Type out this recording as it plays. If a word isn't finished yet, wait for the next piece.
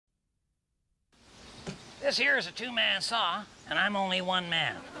This here is a two-man saw, and I'm only one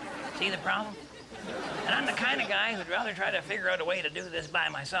man. See the problem? And I'm the kind of guy who'd rather try to figure out a way to do this by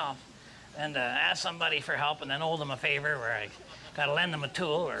myself than to ask somebody for help and then owe them a favor where I gotta lend them a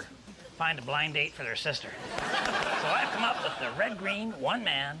tool or find a blind date for their sister. So I've come up with the red-green,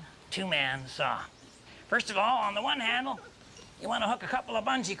 one-man, two-man saw. First of all, on the one handle, you want to hook a couple of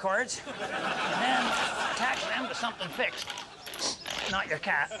bungee cords and then attach them to something fixed, not your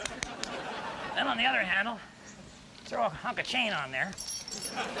cat. Then on the other handle, throw a hunk of chain on there.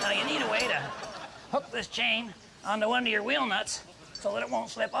 Now you need a way to hook this chain onto one of your wheel nuts so that it won't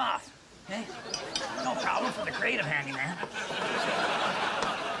slip off, okay? No problem for the creative handyman.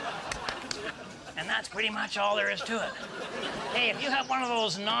 And that's pretty much all there is to it. Hey, if you have one of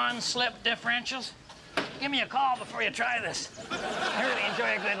those non-slip differentials, give me a call before you try this. I really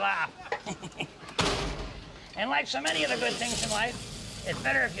enjoy a good laugh. And like so many of the good things in life, it's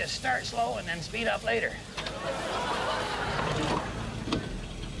better if you start slow and then speed up later.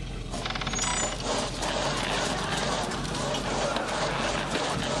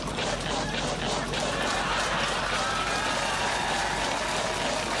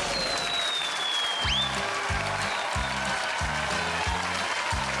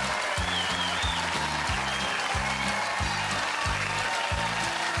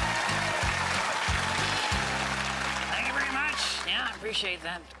 Appreciate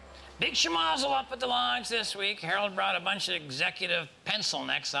that. Big schmozzle up at the lodge this week. Harold brought a bunch of executive pencil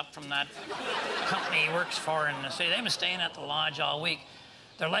necks up from that company he works for in the city. They've been staying at the lodge all week.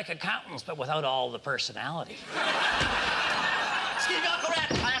 They're like accountants, but without all the personality. Excuse me, Uncle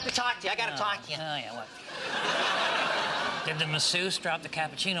Red. I have to talk to you. I gotta talk to you. Oh, yeah, what? Did the masseuse drop the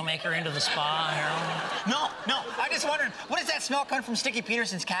cappuccino maker into the spa, Harold? No. I just wondered, what does that smell coming from Sticky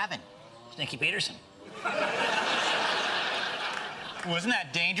Peterson's cabin? Stinky Peterson. Wasn't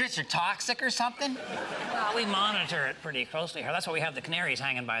that dangerous or toxic or something? Well, we monitor it pretty closely here. That's why we have the canaries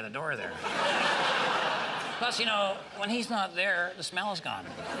hanging by the door there. Plus, you know, when he's not there, the smell is gone.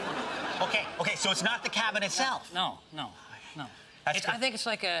 Okay, so it's not the cabin itself? No. I think it's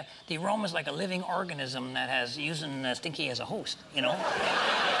like the aroma's like a living organism that has using Stinky as a host, you know?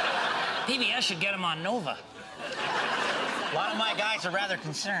 PBS should get him on Nova. A lot of my guys are rather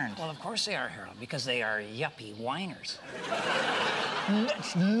concerned. Well, of course they are, Harold, because they are yuppie whiners.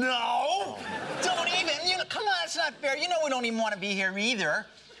 No! Don't even. Come on, it's not fair. You know we don't even want to be here either.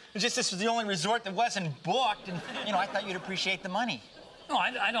 It's just this was the only resort that wasn't booked, and, I thought you'd appreciate the money. No,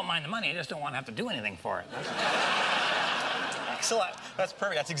 I don't mind the money. I just don't want to have to do anything for it. Excellent. That's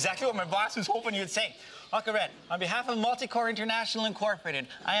perfect. That's exactly what my boss was hoping you'd say. Uncle Red, on behalf of Multicore International Incorporated,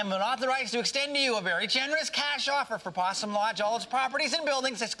 I am authorized to extend to you a very generous cash offer for Possum Lodge, all its properties and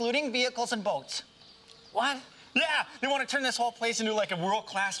buildings, excluding vehicles and boats. What? Yeah, they want to turn this whole place into like a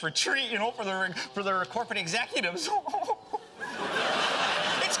world-class retreat, for their corporate executives.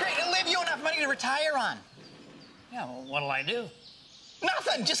 It's great. It'll leave you enough money to retire on. Yeah, well, what'll I do?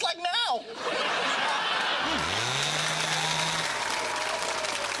 Nothing, just like now.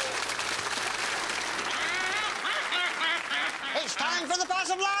 It's time for the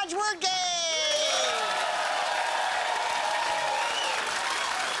Possum Lodge word game!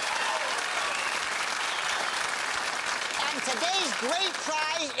 And today's great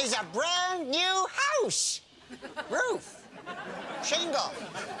prize is a brand new house. Roof. Shingle.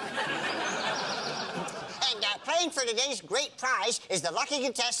 And playing for today's great prize is the lucky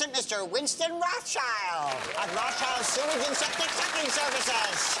contestant, Mr. Winston Rothschild of Rothschild Sewage and Septic Sucking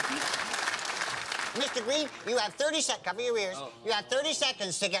Services. Mr. Green, you have 30 seconds. Cover your ears. Oh. You have 30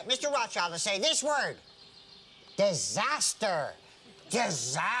 seconds to get Mr. Rothschild to say this word. Disaster.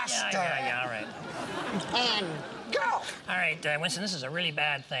 Disaster. Yeah, all right. And go. All right, Winston, this is a really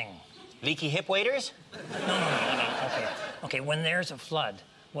bad thing. Leaky hip waders? No. Okay, when there's a flood,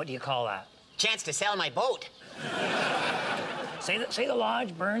 what do you call that? Chance to sell my boat. Say the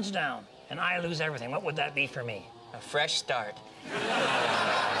lodge burns down and I lose everything. What would that be for me? A fresh start.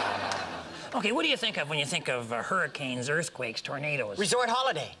 Okay, what do you think of when you think of hurricanes, earthquakes, tornadoes? Resort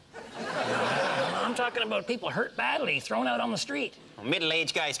holiday. I'm talking about people hurt badly, thrown out on the street. Well,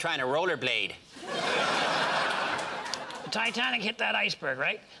 middle-aged guys trying to rollerblade. The Titanic hit that iceberg,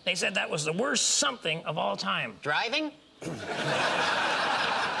 right? They said that was the worst something of all time. Driving?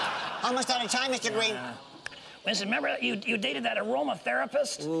 Almost out of time, Mr. Green. Winston, remember you dated that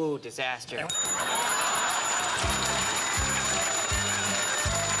aromatherapist? Ooh, disaster.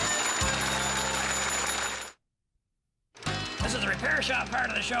 This is the repair shop part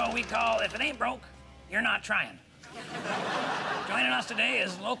of the show we call If It Ain't Broke, You're Not Trying. Joining us today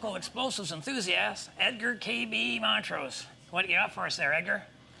is local explosives enthusiast, Edgar K.B. Montrose. What do you got for us there, Edgar?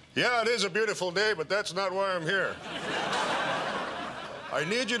 Yeah, it is a beautiful day, but that's not why I'm here. I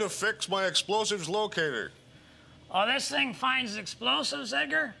need you to fix my explosives locator. Oh, this thing finds explosives,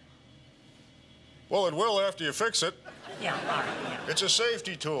 Edgar? Well, it will after you fix it. Yeah, all right, yeah. It's a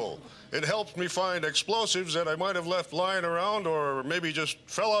safety tool. It helps me find explosives that I might have left lying around or maybe just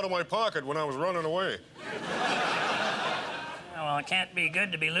fell out of my pocket when I was running away. Well, it can't be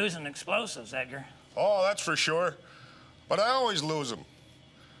good to be losing explosives, Edgar. Oh, that's for sure. But I always lose them.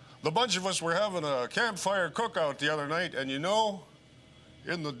 The bunch of us were having a campfire cookout the other night, and you know,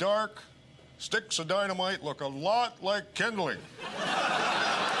 in the dark, sticks of dynamite look a lot like kindling.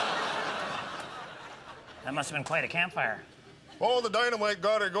 That must have been quite a campfire. Oh, the dynamite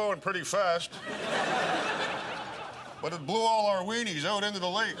got her going pretty fast. But it blew all our weenies out into the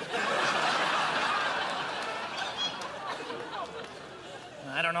lake.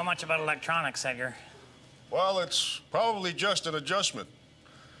 I don't know much about electronics, Edgar. Well, it's probably just an adjustment.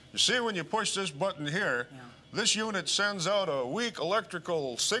 You see, when you push this button here, this unit sends out a weak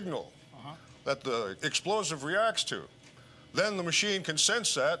electrical signal that the explosive reacts to. Then the machine can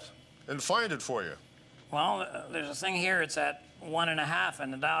sense that and find it for you. Well, there's a thing here, it's at 1.5,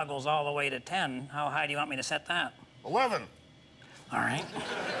 and the dial goes all the way to 10. How high do you want me to set that? 11. All right.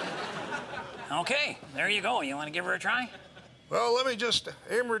 Okay, there you go. You want to give her a try? Well, let me just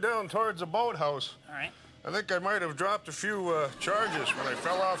aim her down towards the boathouse. All right. I think I might have dropped a few charges when I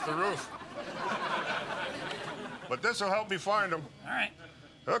fell off the roof. But this will help me find them. All right.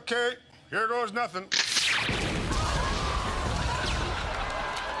 Okay, here goes nothing.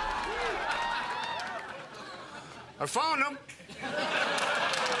 I found them.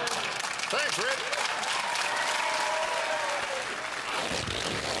 Thanks, Rick.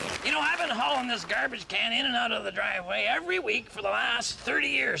 You know, I've been hauling this garbage can in and out of the driveway every week for the last 30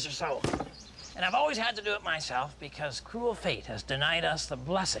 years or so. And I've always had to do it myself because cruel fate has denied us the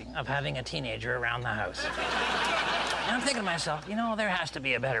blessing of having a teenager around the house. And I'm thinking to myself, you know, there has to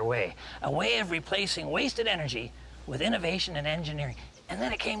be a better way. A way of replacing wasted energy with innovation and engineering. And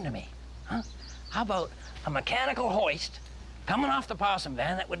then it came to me, How about a mechanical hoist coming off the Possum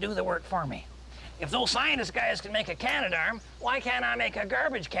van that would do the work for me? If those scientist guys can make a Canadarm, why can't I make a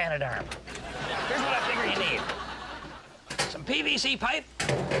garbage Canadarm? Here's what I figure you need. Some PVC pipe,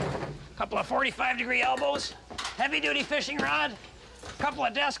 a couple of 45-degree elbows, heavy-duty fishing rod, a couple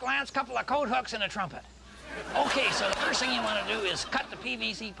of desk lamps, a couple of coat hooks, and a trumpet. Okay, so the first thing you want to do is cut the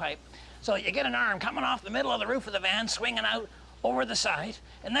PVC pipe so that you get an arm coming off the middle of the roof of the van, swinging out over the side,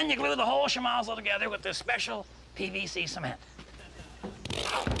 and then you glue the whole schmozzle together with this special PVC cement.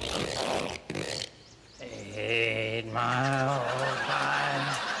 8 miles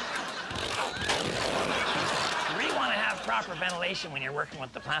by. You really want to have proper ventilation when you're working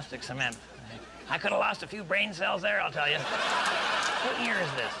with the plastic cement. I could have lost a few brain cells there, I'll tell you. What year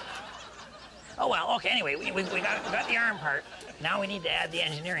is this? Oh, well, okay, anyway, we got the arm part. Now we need to add the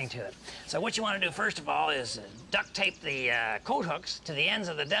engineering to it. So what you want to do, first of all, is duct tape the coat hooks to the ends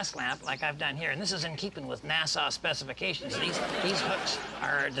of the desk lamp, like I've done here. And this is in keeping with NASA specifications. These hooks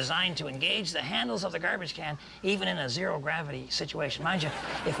are designed to engage the handles of the garbage can, even in a zero-gravity situation. Mind you,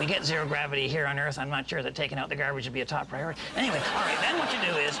 if we get zero gravity here on Earth, I'm not sure that taking out the garbage would be a top priority. Anyway, all right, then what you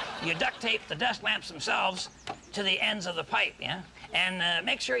do is you duct tape the desk lamps themselves to the ends of the pipe, yeah? And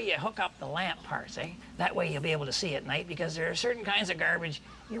make sure you hook up the lamp parts, eh? That way you'll be able to see at night, because there are certain kinds of garbage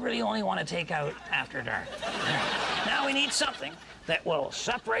you really only want to take out after dark. Now we need something that will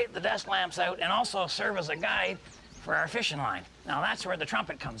separate the desk lamps out and also serve as a guide for our fishing line. Now that's where the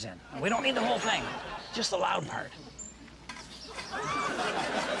trumpet comes in. We don't need the whole thing, just the loud part.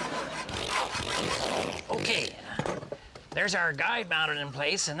 Okay, there's our guide mounted in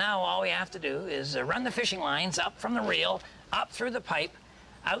place, and now all we have to do is run the fishing lines up from the reel, up through the pipe,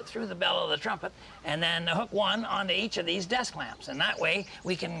 out through the bell of the trumpet, and then hook one onto each of these desk lamps. And that way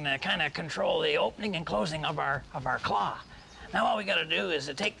we can kind of control the opening and closing of our claw. Now all we got to do is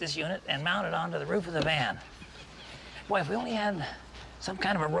to take this unit and mount it onto the roof of the van. Boy, if we only had some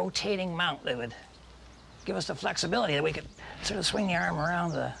kind of a rotating mount that would give us the flexibility that we could sort of swing the arm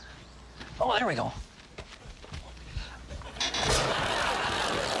around the... Oh, there we go.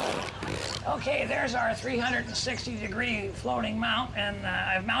 Okay, there's our 360-degree floating mount, and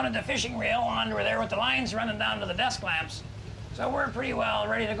I've mounted the fishing reel onto there with the lines running down to the desk lamps. So we're pretty well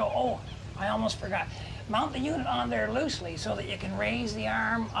ready to go. Oh, I almost forgot. Mount the unit on there loosely so that you can raise the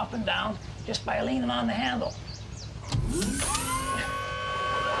arm up and down just by leaning on the handle.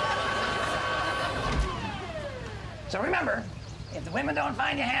 So remember, if the women don't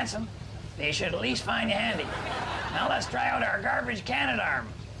find you handsome, they should at least find you handy. Now let's try out our garbage Canadarm.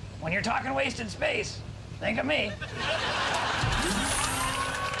 When you're talking wasted space, think of me.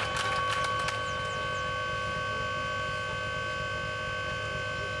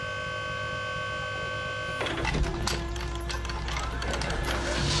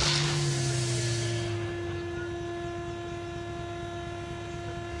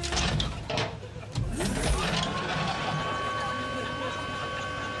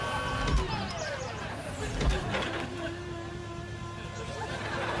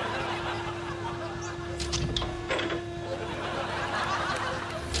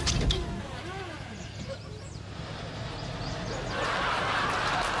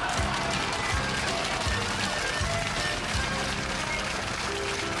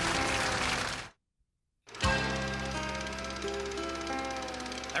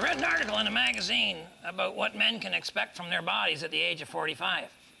 I read an article in a magazine about what men can expect from their bodies at the age of 45.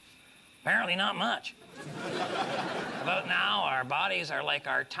 Apparently not much. About now, our bodies are like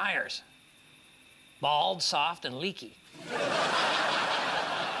our tires. Bald, soft, and leaky.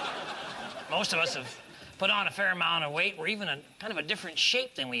 Most of us have put on a fair amount of weight. We're even kind of a different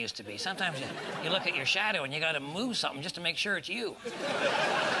shape than we used to be. Sometimes you look at your shadow and you got to move something just to make sure it's you.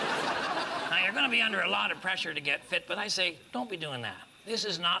 Now, you're going to be under a lot of pressure to get fit, but I say, don't be doing that. This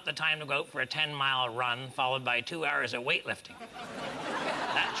is not the time to go out for a 10-mile run followed by 2 hours of weightlifting.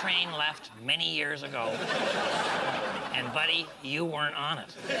 That train left many years ago. And, buddy, you weren't on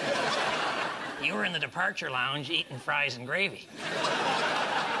it. You were in the departure lounge eating fries and gravy.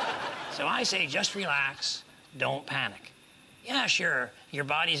 So I say just relax, don't panic. Yeah, sure, your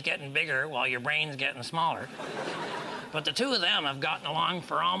body's getting bigger while your brain's getting smaller. But the two of them have gotten along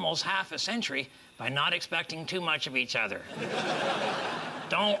for almost half a century by not expecting too much of each other.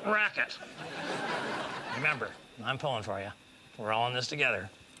 Don't wreck it. Remember, I'm pulling for you. We're all in this together.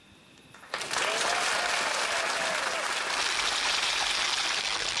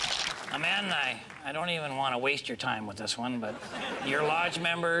 Men, I don't even want to waste your time with this one, but you're lodge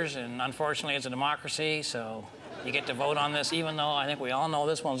members, and unfortunately it's a democracy, so you get to vote on this, even though I think we all know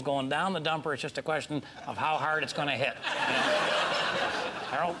this one's going down the dumper. It's just a question of how hard it's going to hit. You know?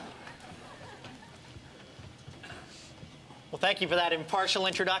 Harold? Well, thank you for that impartial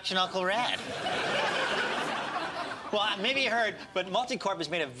introduction, Uncle Red. Well, maybe you heard, but Multicorp has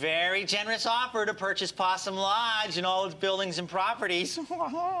made a very generous offer to purchase Possum Lodge and all its buildings and properties.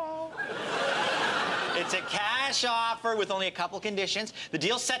 It's a cash offer with only a couple conditions. The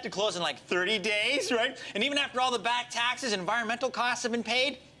deal's set to close in like 30 days, right? And even after all the back taxes and environmental costs have been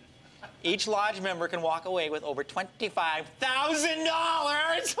paid, each lodge member can walk away with over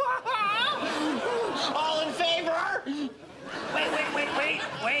 $25,000. All in favor?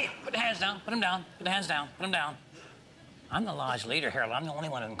 Wait. Put the hands down. Put them down. Put the hands down. Put them down. I'm the lodge leader, Harold. I'm the only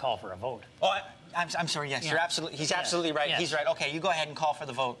one who can call for a vote. Oh, I'm sorry, yes, Yeah. you're absolutely, he's absolutely right. Yes. He's right. Okay, you go ahead and call for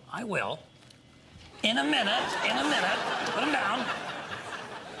the vote. I will. In a minute. Put them down. Why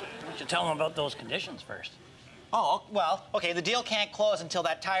don't you tell them about those conditions first? Oh, well, okay, the deal can't close until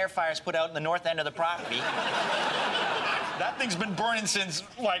that tire fire's put out in the north end of the property. That thing's been burning since,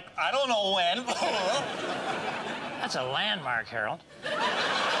 like, I don't know when. That's a landmark, Harold.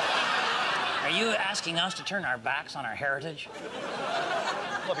 Are you asking us to turn our backs on our heritage?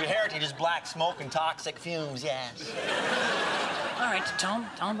 Well, if your heritage is black smoke and toxic fumes, yes. All right, tell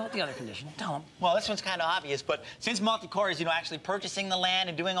them about the other condition. Tell them. Well, this one's kind of obvious, but since Multicorp is, actually purchasing the land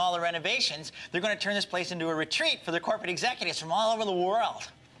and doing all the renovations, they're going to turn this place into a retreat for their corporate executives from all over the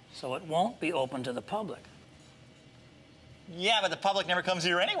world. So it won't be open to the public. Yeah, but the public never comes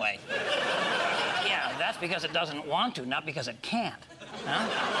here anyway. Yeah, that's because it doesn't want to, not because it can't. Huh?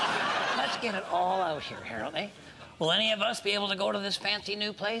 Let's get it all out here, Harold, eh? Will any of us be able to go to this fancy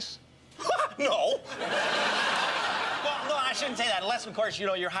new place? No. Well, no, I shouldn't say that, unless, of course,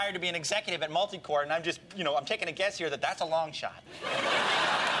 you're hired to be an executive at Multicorp, and I'm just, I'm taking a guess here that that's a long shot.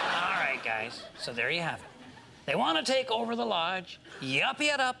 All right, guys, so there you have it. They want to take over the lodge,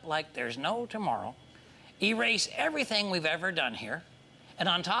 yuppie it up like there's no tomorrow, erase everything we've ever done here, and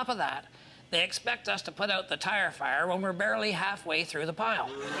on top of that, they expect us to put out the tire fire when we're barely halfway through the pile.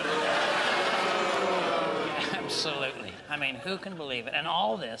 Absolutely. I mean, who can believe it? And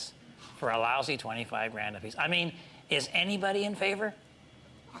all this for a lousy 25 grand apiece. I mean, is anybody in favor?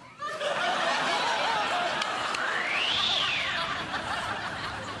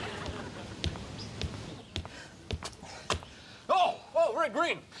 Oh, Red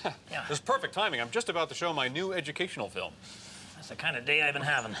Green. Yeah. This is perfect timing. I'm just about to show my new educational film. That's the kind of day I've been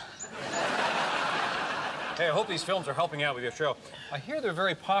having. Hey, I hope these films are helping out with your show. I hear they're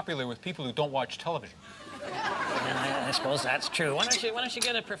very popular with people who don't watch television. Yeah, I suppose that's true. Why don't you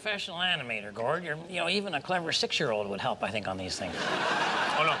get a professional animator, Gord? Even a clever 6-year-old would help, I think, on these things.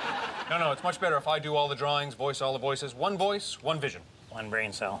 Oh, no, it's much better if I do all the drawings, voice all the voices. One voice, one vision. One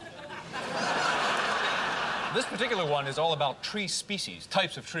brain cell. This particular one is all about tree species,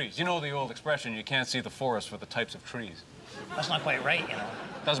 types of trees. You know the old expression, you can't see the forest for the types of trees. That's not quite right,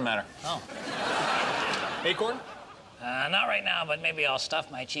 Doesn't matter. Oh. Acorn? Not right now, but maybe I'll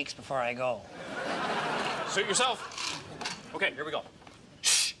stuff my cheeks before I go. Suit yourself. Okay, here we go.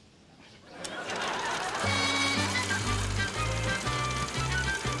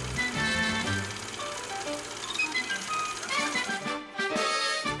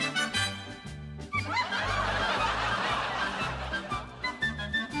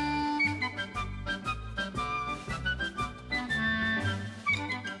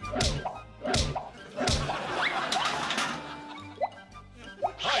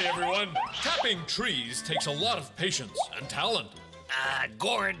 Hi, everyone. Tapping trees takes a lot of patience and talent.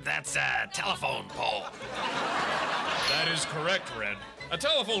 Gord, that's a telephone pole. That is correct, Red. A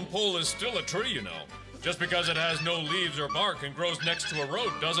telephone pole is still a tree, you know. Just because it has no leaves or bark and grows next to a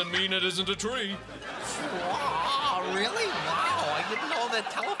road doesn't mean it isn't a tree. Wow, really? Wow, I didn't know that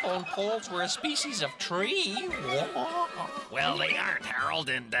telephone poles were a species of tree. Wow. Well, they aren't, Harold,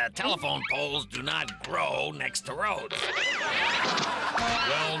 and telephone poles do not grow next to roads.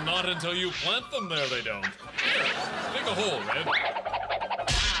 Well, not until you plant them there, they don't. Here, dig a hole, Red.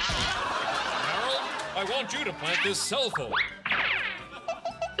 Harold, I want you to plant this cell phone.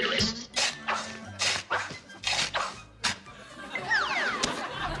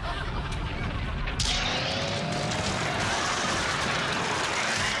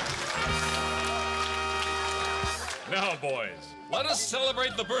 Now, boys, let us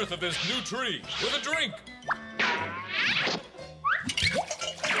celebrate the birth of this new tree with a drink.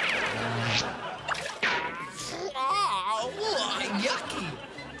 Oh, yucky.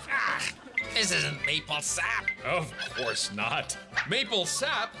 This isn't maple sap. Of course not. Maple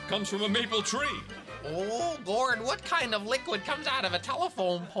sap comes from a maple tree. Oh, Gord, what kind of liquid comes out of a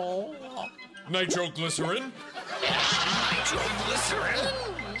telephone pole? Nitroglycerin? Nitroglycerin?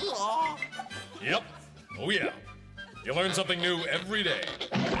 Oh. Yep. Oh, yeah. You learn something new every day.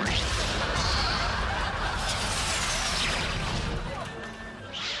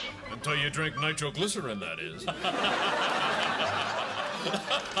 Until you drink nitroglycerin, that is.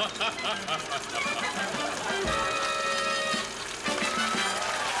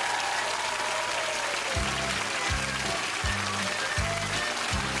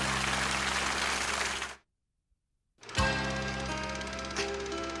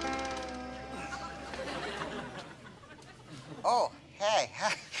 Oh, hey.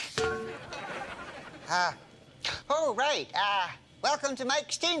 Oh, right. Welcome to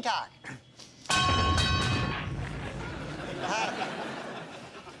Mike's Teen Talk.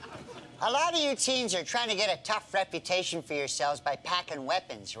 A lot of you teens are trying to get a tough reputation for yourselves by packing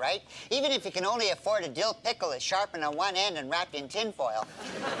weapons, right? Even if you can only afford a dill pickle that's sharpened on one end and wrapped in tinfoil.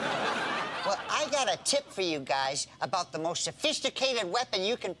 Well, I got a tip for you guys about the most sophisticated weapon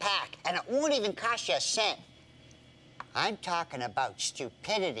you can pack, and it won't even cost you a cent. I'm talking about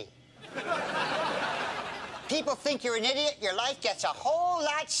stupidity. People think you're an idiot, your life gets a whole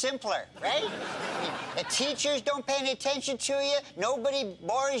lot simpler, right? I mean, the teachers don't pay any attention to you, nobody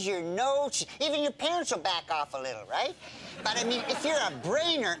borrows your notes, even your parents will back off a little, right? But I mean, if you're a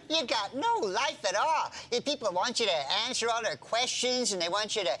brainer, you got no life at all. If people want you to answer all their questions, and they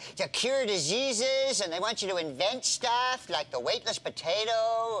want you to cure diseases, and they want you to invent stuff like the weightless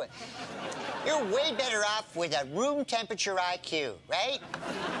potato. You're way better off with a room temperature IQ, right?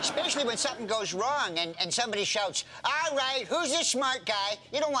 Especially when something goes wrong and somebody shouts, "All right, who's this smart guy?"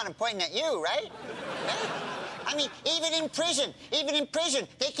 You don't want him pointing at you, right? I mean, even in prison,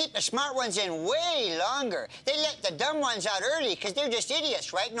 they keep the smart ones in way longer. They let the dumb ones out early because they're just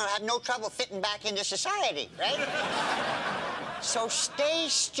idiots, right? And they'll have no trouble fitting back into society, right? So stay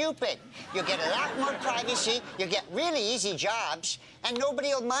stupid. You'll get a lot more privacy, you'll get really easy jobs, and nobody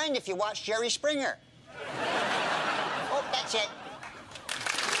will mind if you watch Jerry Springer. Oh, that's it.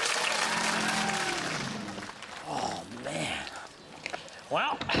 Oh, man.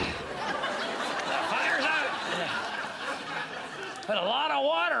 Well, the fire's out. Put a lot of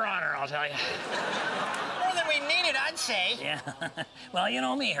water on her, I'll tell you. More than we needed, I'd say. Yeah. Well, you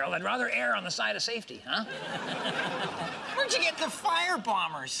know me, Harold. I'd rather err on the side of safety, huh? Where'd you get the fire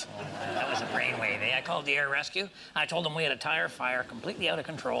bombers? That was a brainwave, eh? I called the air rescue. I told them we had a tire fire completely out of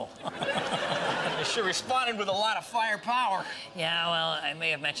control. They sure responded with a lot of firepower. Yeah, well, I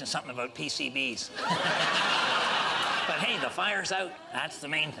may have mentioned something about PCBs. But hey, the fire's out. That's the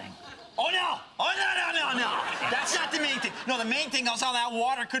main thing. Oh, no! Oh, no! That's not the main thing. No, the main thing was how that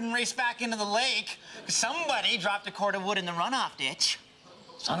water couldn't race back into the lake. Somebody dropped a cord of wood in the runoff ditch.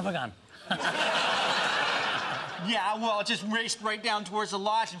 Son of a gun. Yeah, well, it just raced right down towards the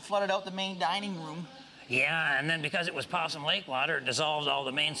lodge and flooded out the main dining room. Yeah, and then because it was Possum Lake water, it dissolved all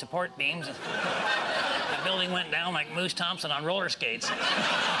the main support beams. The building went down like Moose Thompson on roller skates.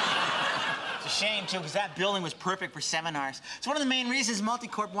 It's a shame, too, because that building was perfect for seminars. It's one of the main reasons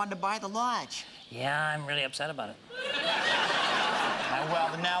Multicorp wanted to buy the lodge. Yeah, I'm really upset about it. Well,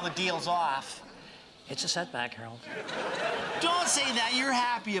 then now the deal's off. It's a setback, Harold. Don't say that. You're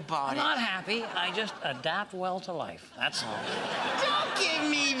happy about I'm it. not happy. I just adapt well to life. That's all. Don't give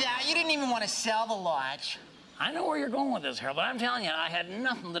me that. You didn't even want to sell the lodge. I know where you're going with this, Harold, but I'm telling you, I had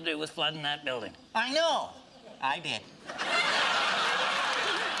nothing to do with flooding that building. I know. I did.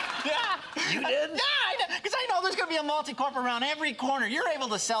 Yeah. You did? Yeah, I did. because I know there's going to be a multi-corp around every corner. You're able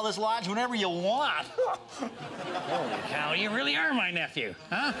to sell this lodge whenever you want. Holy cow, you really are my nephew,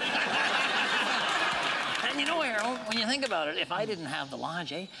 huh? And you know, Harold, when you think about it, if I didn't have the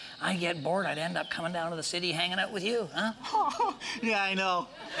lodge, I'd get bored. I'd end up coming down to the city hanging out with you, huh? Yeah, I know.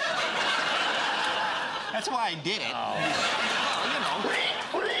 That's why I did it. Oh. Well, you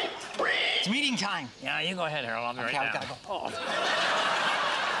know. It's meeting time. Yeah, you go ahead, Harold. I'll be right down. Gotta go. Oh.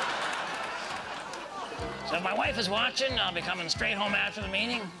 So if my wife is watching, I'll be coming straight home after the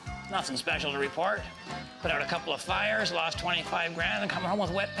meeting. Nothing special to report. Put out a couple of fires, lost 25 grand, and coming home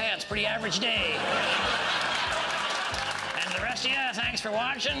with wet pants. Pretty average day. And the rest of you, thanks for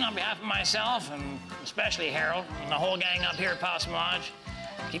watching. On behalf of myself, and especially Harold, and the whole gang up here at Possum Lodge,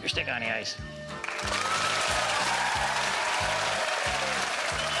 keep your stick on the ice.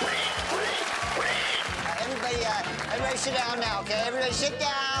 Everybody sit down now, okay? Everybody sit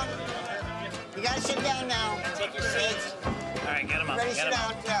down. You gotta sit down now. Take your seats. All right, get him up. Everybody sit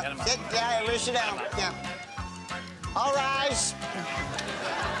down. Yeah, sit. Yeah, everybody sit down. Yeah. All rise.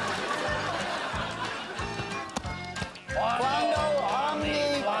 Quando,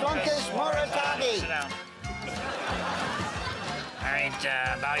 Omni, Flunkus, Moritati. Sit down. All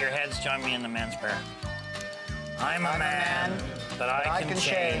right, bow your heads. Join me in the men's prayer. I'm a man, but I can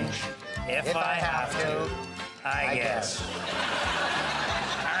change. If I have to, I guess. All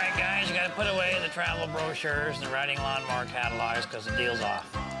right, guys, you got to put away the travel brochures and the riding lawnmower catalogs because the deal's off.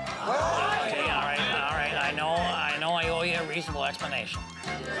 Okay, all right. I know I owe you a reasonable explanation.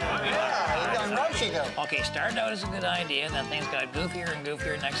 Yeah, you don't know she do. Okay, started out as a good idea, then things got goofier and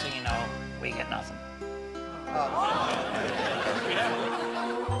goofier. Next thing you know, we get nothing.